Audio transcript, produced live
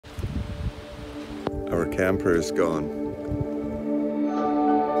Our camper is gone.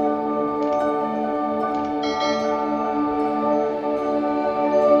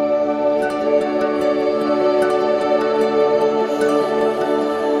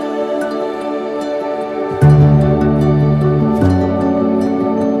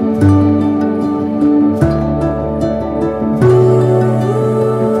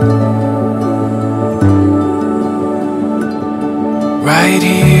 Right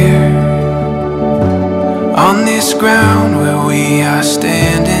here on this ground where we are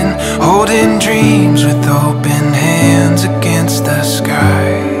standing, holding dreams with open hands against the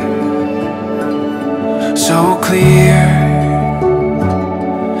sky. So clear,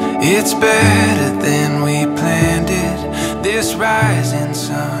 it's better than we planned it. This rising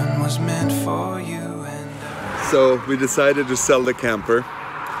sun was meant for you and I. So we decided to sell the camper.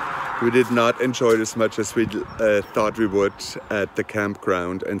 We did not enjoy it as much as we thought we would at the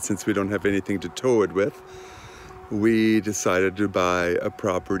campground, and since we don't have anything to tow it with, we decided to buy a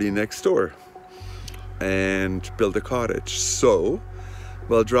property next door and build a cottage. So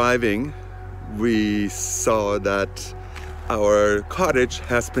while driving, we saw that our cottage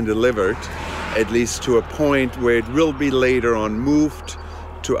has been delivered, at least to a point where it will be later on moved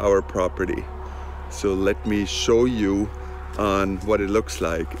to our property. So let me show you on what it looks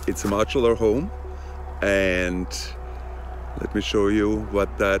like. It's a modular home, and let me show you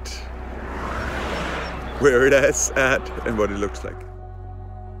where it is at and what it looks like.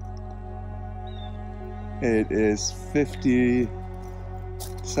 It is 50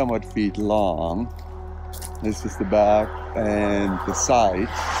 somewhat feet long. This is the back and the side.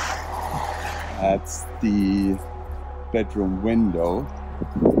 That's the bedroom window,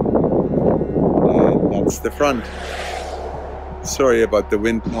 and that's the front. Sorry about the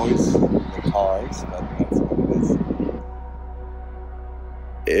wind noise, the cars, but that's what it is.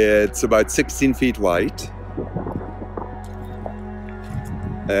 It's about 16 feet wide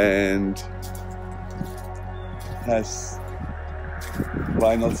and has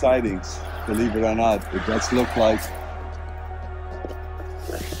vinyl sidings. Believe it or not, it does look like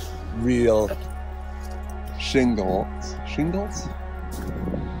real shingles. Shingles?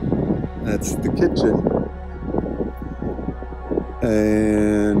 That's the kitchen.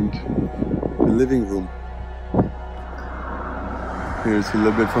 And the living room. Here's a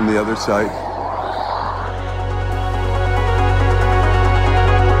little bit from the other side.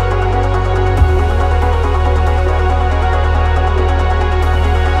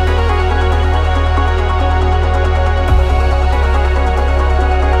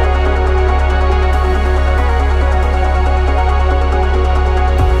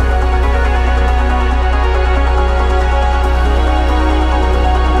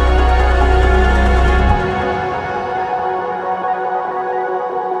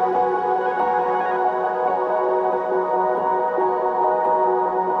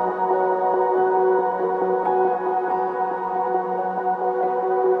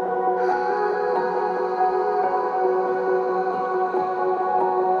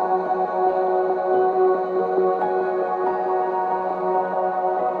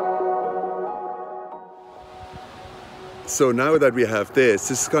 So now that we have this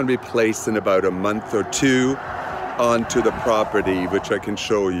is going to be placed in about a month or two onto the property, which I can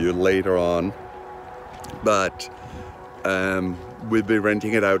show you later on. But we'll be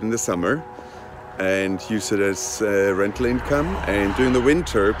renting it out in the summer and use it as rental income. And during the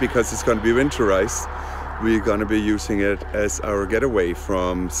winter, because it's going to be winterized, we're going to be using it as our getaway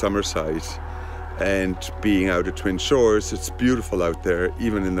from Summerside. And being out at Twin Shores, it's beautiful out there,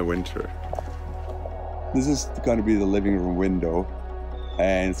 even in the winter. This is going to be the living room window,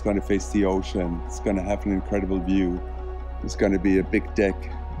 and it's going to face the ocean. It's going to have an incredible view. There's going to be a big deck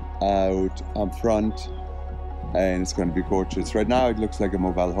out on front, and it's going to be gorgeous. Right now it looks like a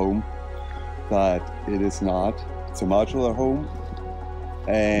mobile home, but it is not. It's a modular home,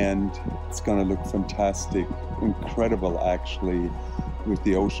 and it's going to look fantastic, incredible actually, with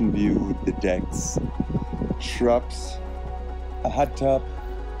the ocean view, with the decks, shrubs, a hot tub.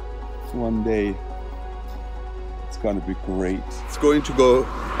 One day it's going to be great. It's going to go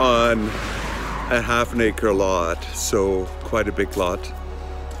on a half an acre lot, so quite a big lot,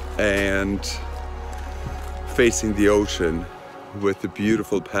 and facing the ocean with a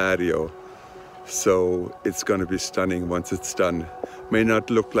beautiful patio. So it's going to be stunning once it's done. May not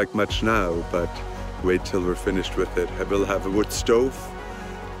look like much now, but wait till we're finished with it. I will have a wood stove,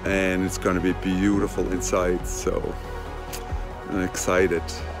 and it's going to be beautiful inside, so I'm excited.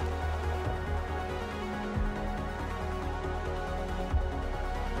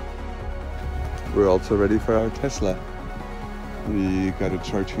 We're also ready for our Tesla. We got a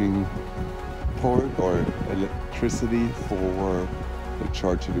charging port or electricity for the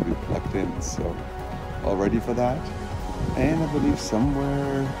charger to be plugged in. So all ready for that. And I believe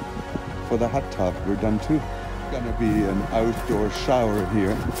somewhere for the hot tub we're done too. Gonna be an outdoor shower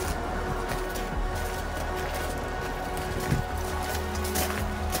here.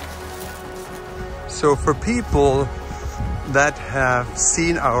 So for people that have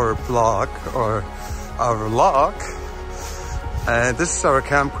seen our blog or our vlog, this is our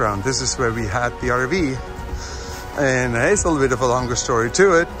campground. This is where we had the RV. And it's a little bit of a longer story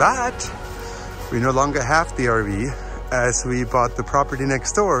to it, but we no longer have the RV as we bought the property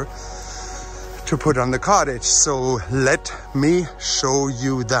next door to put on the cottage. So let me show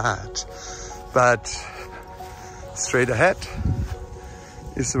you that. But straight ahead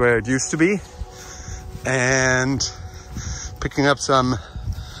is where it used to be. And picking up some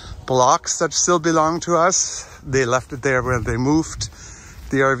blocks that still belong to us. They left it there when they moved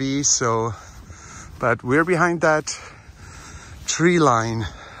the RV. So, but we're behind that tree line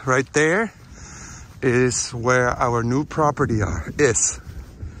right there is where our new property is.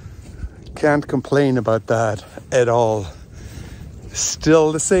 Can't complain about that at all.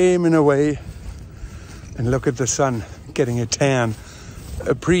 Still the same in a way. And look at the sun getting a tan,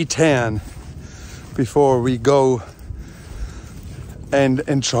 a pre-tan, before we go and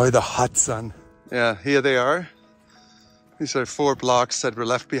enjoy the hot sun. Yeah, here they are. These are 4 blocks that were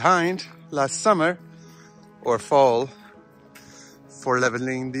left behind last summer or fall for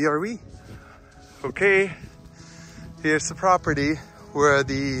leveling the RV. Okay, here's the property where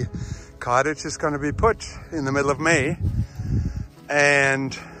the cottage is going to be put in the middle of May.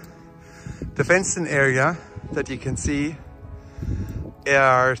 And the fenced-in area that you can see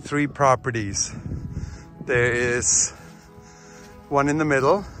are 3 properties. There is one in the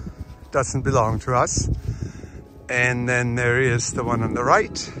middle, doesn't belong to us. And then there is the one on the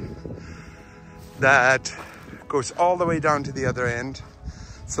right that goes all the way down to the other end.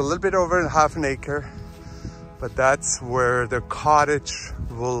 It's a little bit over half an acre, but that's where the cottage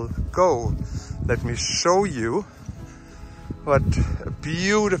will go. Let me show you what a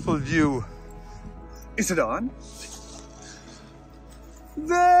beautiful view. Is it on?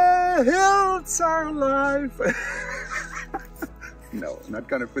 The hills are alive. No, I'm not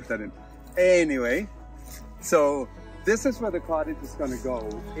gonna put that in. Anyway, so this is where the cottage is gonna go.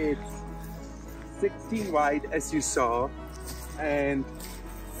 It's 16 wide, as you saw, and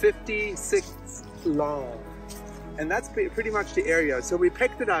 56 long. And that's pretty much the area. So we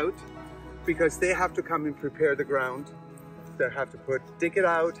picked it out because they have to come and prepare the ground. They have to dig it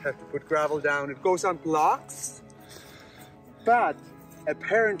out, have to put gravel down. It goes on blocks. But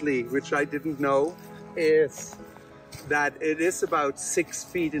apparently, which I didn't know, is that it is about 6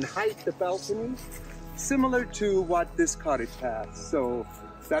 feet in height, the balcony, similar to what this cottage has. So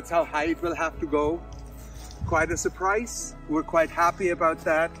that's how high it will have to go. Quite a surprise. We're quite happy about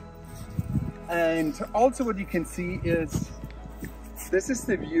that. And also what you can see is, this is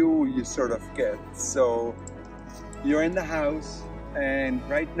the view you sort of get. So you're in the house and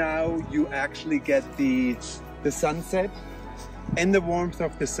right now you actually get the sunset and the warmth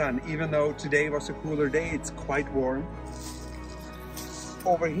of the sun. Even though today was a cooler day, it's quite warm.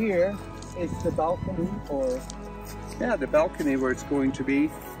 Over here is the balcony, or yeah, the balcony where it's going to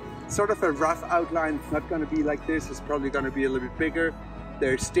be. Sort of a rough outline. It's not going to be like this. It's probably going to be a little bit bigger.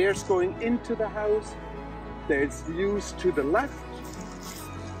 There's stairs going into the house. There's views to the left.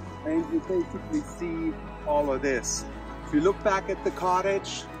 And you basically see all of this. If you look back at the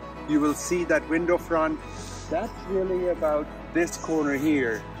cottage, you will see that window front. That's really about this corner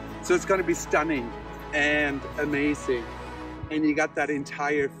here. So it's going to be stunning and amazing. And you got that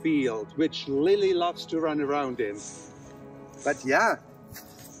entire field, which Lily loves to run around in. But yeah,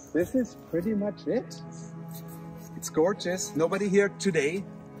 this is pretty much it. It's gorgeous. Nobody here today.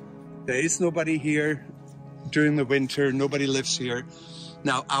 There is nobody here during the winter. Nobody lives here.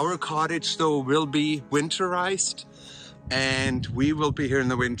 Now, our cottage, though, will be winterized, and we will be here in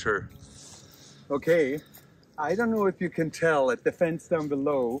the winter. Okay, I don't know if you can tell at the fence down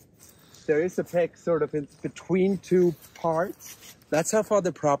below, there is a peg sort of in between 2 parts. That's how far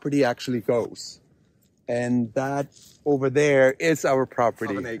the property actually goes. And that over there is our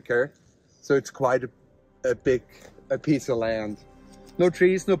property. Of an acre. So it's quite a big piece of land. No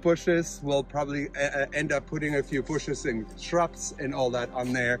trees, no bushes. We'll probably end up putting a few bushes and shrubs and all that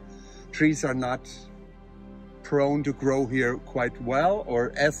on there. Trees are not prone to grow here quite well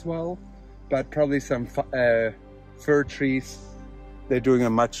or as well, but probably some fir trees, they're doing a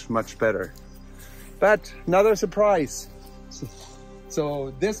much better. But another surprise.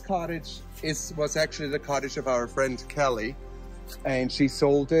 So this cottage was actually the cottage of our friend Kelly, and she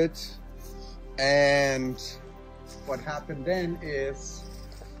sold it And what happened then is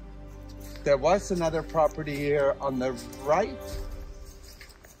there was another property here on the right.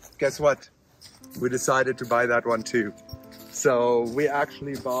 Guess what? We decided to buy that one too. So we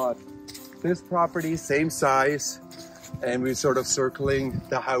actually bought this property, same size, and we're sort of circling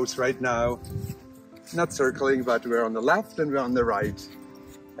the house right now. Not circling, but we're on the left and we're on the right.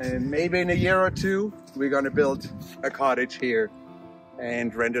 And maybe in a year or two, we're gonna build a cottage here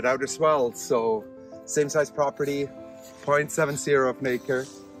and rent it out as well. So same size property, 0.70 of an acre.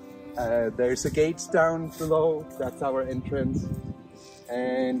 There's a gate down below, that's our entrance.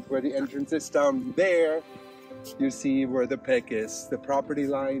 And where the entrance is down there, you see where the peg is. The property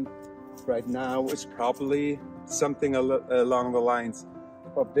line right now is probably something along the lines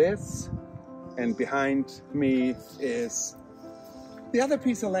of this. And behind me is the other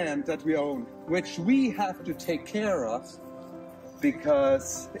piece of land that we own, which we have to take care of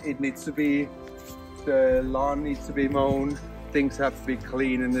because it needs to be, the lawn needs to be mown, things have to be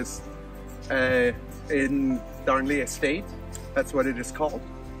clean in this, in Darnley Estate. That's what it is called.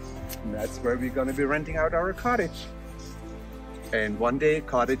 And that's where we're gonna be renting out our cottage. And one day,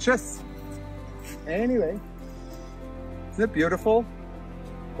 cottages. Anyway, isn't it beautiful?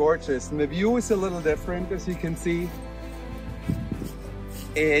 Gorgeous. And the view is a little different, as you can see.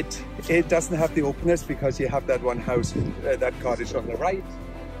 It doesn't have the openness because you have that one house, that cottage on the right,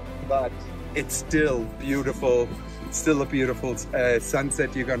 but it's still beautiful. It's still a beautiful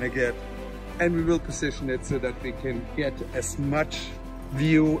sunset you're gonna get. And we will position it so that we can get as much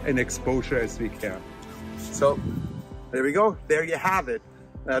view and exposure as we can. So there we go, there you have it.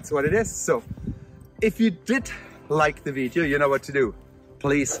 That's what it is. So if you did like the video, you know what to do.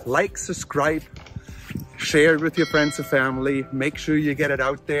 Please like, subscribe, share it with your friends and family. Make sure you get it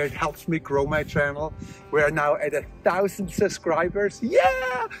out there. It helps me grow my channel. We are now at 1,000 subscribers.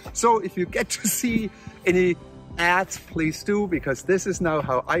 Yeah! So if you get to see any ads, please do, because this is now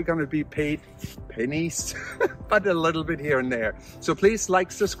how I'm gonna be paid. Pennies, but a little bit here and there. So please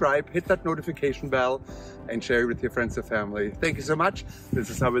like, subscribe, hit that notification bell, and share it with your friends and family. Thank you so much. This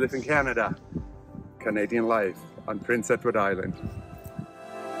is how we live in Canada. Canadian life on Prince Edward Island.